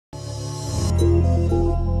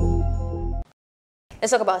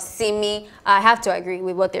Let's talk about Simi. I have to agree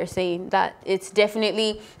with what they're saying, that it's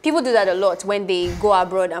definitely, people do that a lot when they go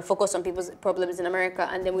abroad and focus on people's problems in America,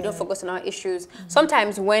 and then we don't focus on our issues.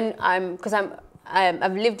 Sometimes when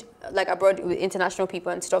I've lived like abroad with international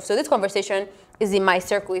people and stuff, so this conversation is in my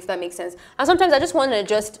circle, if that makes sense. And sometimes I just want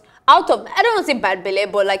to I don't want to say bad belly,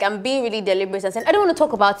 but like I'm being really deliberate and saying I don't want to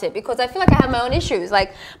talk about it because I feel like I have my own issues.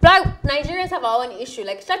 Like Black Nigerians have our own issue.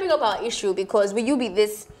 Like stepping up our issue because will you be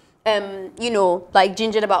this you know, like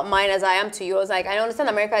gingered about mine as I am to yours. Like I understand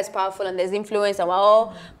America is powerful and there's influence and we're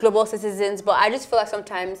all global citizens, but I just feel like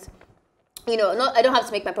sometimes, you know, I don't have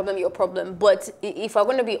to make my problem your problem, but if we're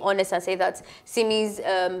going to be honest and say that Simi's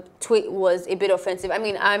tweet was a bit offensive, I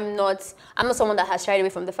mean, I'm not someone that has shied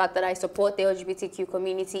away from the fact that I support the LGBTQ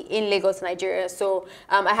community in Lagos, Nigeria. So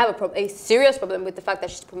I have a serious problem with the fact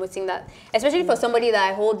that she's promoting that, especially for somebody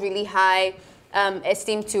that I hold really high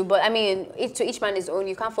esteem to. But I mean, to each man his own.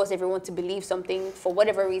 You can't force everyone to believe something for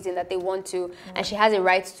whatever reason that they want to, and she has a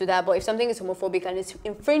right to that. But if something is homophobic and it's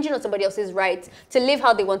infringing on somebody else's right to live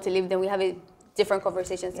how they want to live, then we have a different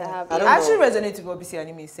conversations to have. I actually resonate with what BC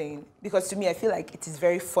Anime is saying, because to me, I feel like it is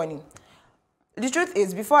very funny. The truth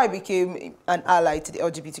is, before I became an ally to the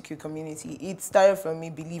LGBTQ community, it started from me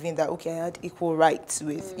believing that, okay, I had equal rights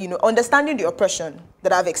with, you know, understanding the oppression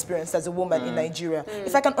that I've experienced as a woman in Nigeria.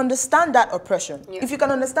 If I can understand that oppression, if you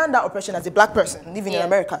can understand that oppression as a Black person living in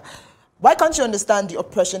America, why can't you understand the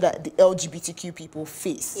oppression that the LGBTQ people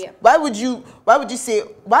face? Why would you say,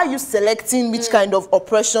 why are you selecting which kind of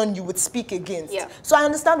oppression you would speak against? So I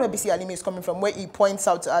understand where BC Alimi is coming from, where he points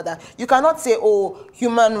out to other. You cannot say, oh,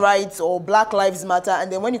 human rights or Black Lives Matter,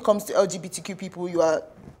 and then when it comes to LGBTQ people,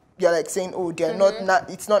 you're like saying, oh, they're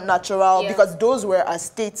it's not natural, because those were a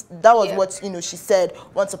state. That was what, you know, she said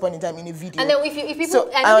once upon a time in a video. And then if people,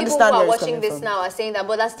 so I understand people who are watching this now are saying that,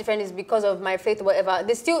 but that's different, is because of my faith or whatever.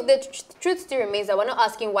 The truth still remains that we're not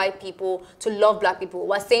asking white people to love Black people.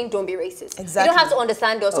 We're saying don't be racist. You don't have to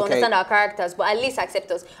understand us or understand our characters, but at least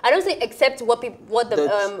accept us. I don't say accept what the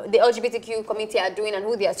LGBTQ community are doing and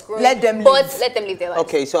who they are screwing. Let them live. But let them live their lives.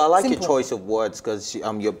 Okay, so I like your choice of words, because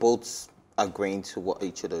you're both agreeing to what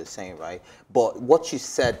each other is saying, right? But what you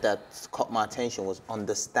said that caught my attention was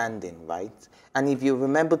understanding, right? And if you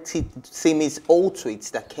remember Simi's old tweets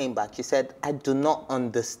that came back, she said, I do not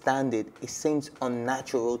understand it. It seems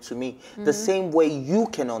unnatural to me. The same way you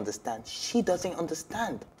can understand, she doesn't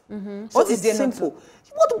understand. So what is simple.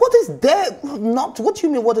 What is there not? What do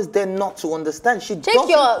you mean? What is there not to understand?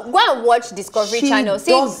 Go and watch Discovery Channel.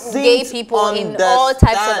 See gay people in all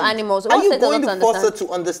types of animals. Are you going to force her to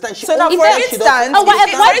understand? So now, for instance,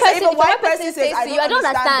 if a white person says to you, I don't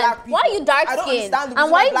understand. Why are you dark skinned?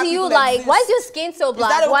 And why do you like? Why is your skin so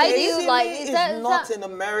black? Why do you like? Is not in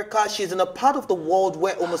America. She's in a part of the world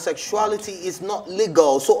where homosexuality is not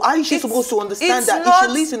legal. So how is she supposed to understand that if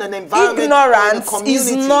she lives in an environment, ignorance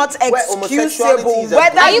is not excusable?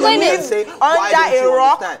 Whether you live under a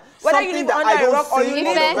rock, whether you live under a rock or you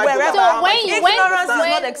live wherever. So ignorance is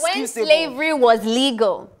not excusable. When slavery was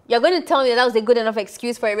legal, you're going to tell me that was a good enough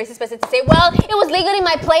excuse for a racist person to say, well, it was legal in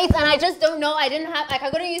my place and I just don't know. I didn't have, like, I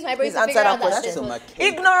couldn't use my brain to figure out that shit.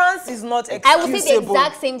 Ignorance is not excusable. I would say the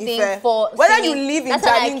exact same thing for whether you live in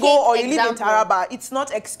Jalingo or you live in Taraba, it's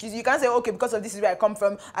not excuse. You can't say, okay, because of this is where I come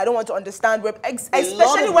from, I don't want to understand.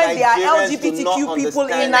 Especially when there are LGBTQ people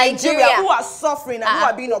in Nigeria who are suffering and who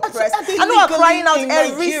are being oppressed and who are crying out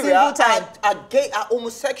every single time. Are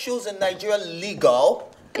homosexuals in Nigeria legal?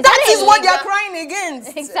 That is what they are crying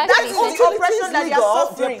against. Exactly. That is the oppression that they are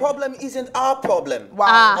suffering. The problem isn't our problem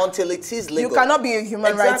until it is legal. You cannot be a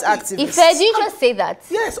human rights activist. Did you just say that?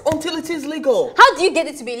 Yes, until it is legal. How do you get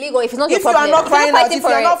it to be legal if it's not your problem? If you are not crying out, if you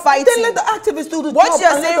are not fighting, then let the activists do the job. What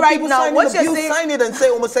you're saying right now, what you're saying, sign it and say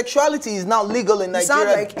homosexuality is now legal in Nigeria. You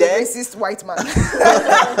sound like a racist white man.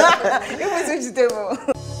 It was vegetable.